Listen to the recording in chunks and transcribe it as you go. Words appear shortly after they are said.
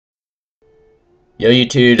Yo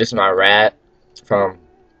YouTube, this is my rat from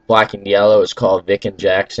Black and Yellow. It's called Vick and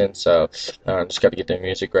Jackson, so just gotta get the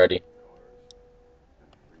music ready.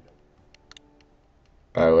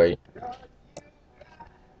 Alright, wait.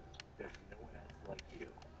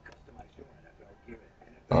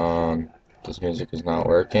 This music is not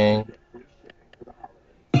working.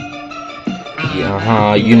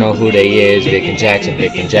 Yeah, you know who they is, Vick and Jackson,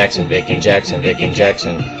 Vick and Jackson, Vick and Jackson, Vick and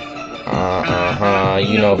Jackson.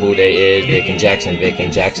 You know who they is, Vick and Jackson, Vick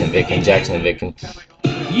and Jackson, Vick and Jackson, Vick and...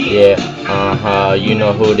 Yeah, you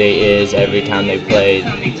know who they is, every time they play,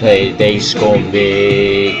 they scoring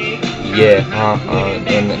big. Yeah,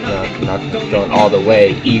 and not going all the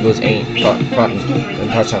way. Eagles ain't frontin and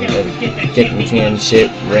touchdown, getting the championship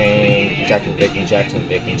ring. Jackson, Vick and Jackson,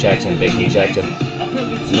 Vick and Jackson, Vick and Jackson.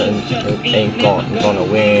 Ain't gonna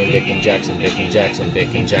win. Vick and Jackson, Vick and Jackson,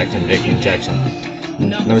 Vick and Jackson, Vick and Jackson.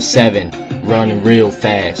 Number 7, running real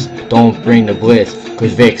fast. Don't bring the blitz,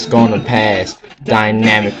 cause Vick's gonna pass.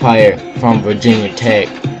 Dynamic player from Virginia Tech.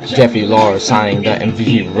 Jeffery Laurie signing the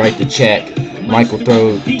MVP, write the check. Michael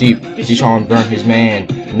throws deep, Desean burnt his man.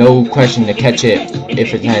 No question to catch it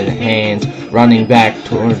if it had hands. Running back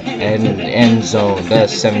toward end zone. The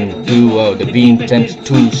 7 duo, the beam temps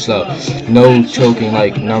too slow. No choking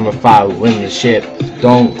like number 5 win the ship.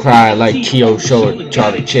 Don't cry like Tio showed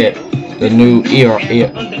Charlie Chip. The new era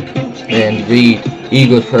and read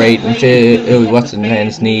Eagles parade and feel what's the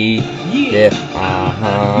man's need. Yeah,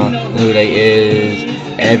 who they is.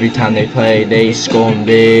 Every time they play, they scoring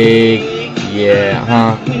big.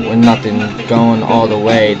 Yeah, with nothing going all the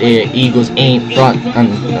way. The Eagles ain't front.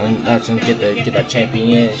 That's gonna get that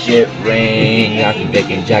championship ring.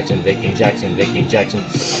 Vick and Jackson, Vick and Jackson, Vick and Jackson.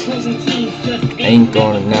 Ain't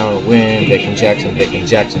going now to win. Vick and Jackson, Vick and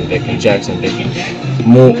Jackson, Vick and Jackson, Vick and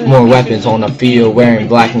more weapons on the field wearing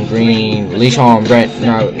black and green. Desean Brett,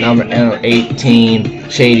 number 18.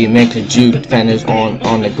 Shady mix of juke defenders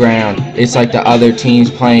on the ground. It's like the other teams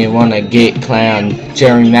playing wanna get clown.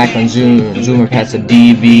 Jerry Mack on Zoomer past the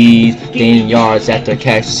DBs. Gaining yards after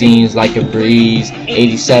catch seems like a breeze.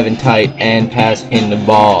 87 tight end pass in the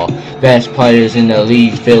ball. Best players in the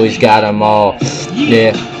league, Philly's got them all.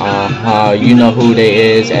 Yeah, you know who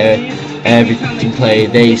they is. Every team play,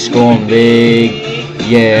 they scoring big.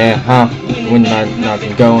 Yeah, we're not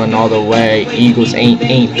going all the way. Eagles ain't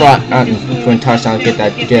front for a touchdown. Get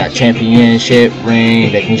that championship ring.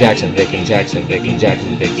 Vick and Jackson, Vick and Jackson, Vick and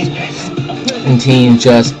Jackson, Vick and team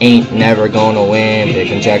just ain't never gonna win.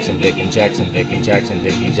 Vick and Jackson, Vick and Jackson, Vick and Jackson,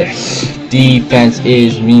 Vick and Jackson. Defense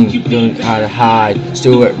is mean, doing how to hide.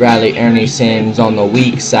 Stewart, Riley, Ernie Sims on the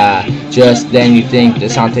weak side. Just then you think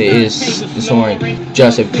Desean is snoring.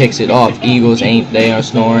 Justin picks it off. Eagles ain't they are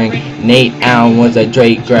snoring. Nate Allen was a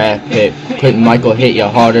Drake draft pick. Couldn't Michael hit you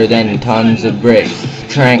harder than tons of bricks.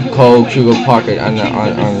 Trent Cole, Kugel Parker on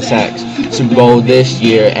the sacks. Super Bowl this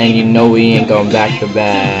year, and you know we ain't going back to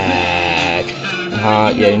back.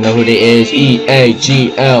 Yeah, you know who they is.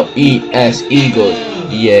 E-A-G-L-E-S Eagles.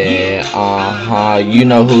 Yeah, you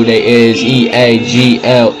know who they is.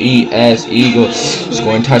 E-A-G-L-E-S Eagles.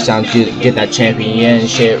 Scoring touchdowns, get that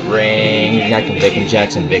championship ring. Vick and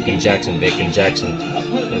Jackson, Vick and Jackson, Vick and Jackson.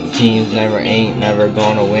 The teams ain't never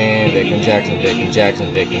gonna win. Vick and Jackson, Vick and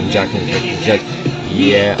Jackson, Vick and Jackson, Vick and Jackson.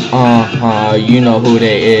 Yeah, you know who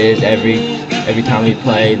they is. Every time we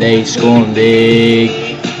play, they scoring big.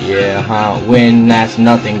 Yeah, when that's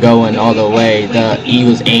nothing going all the way. The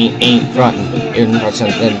Eagles ain't frontin'.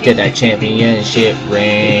 Get that championship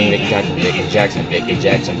ring. Vick and Jackson, Vick and Jackson, Vick and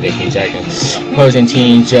Jackson, Vick and Jackson. Opposing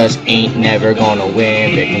team just ain't never gonna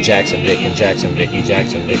win. Vick and Jackson, Vick and Jackson, Vick and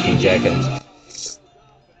Jackson, Vick and Jackson.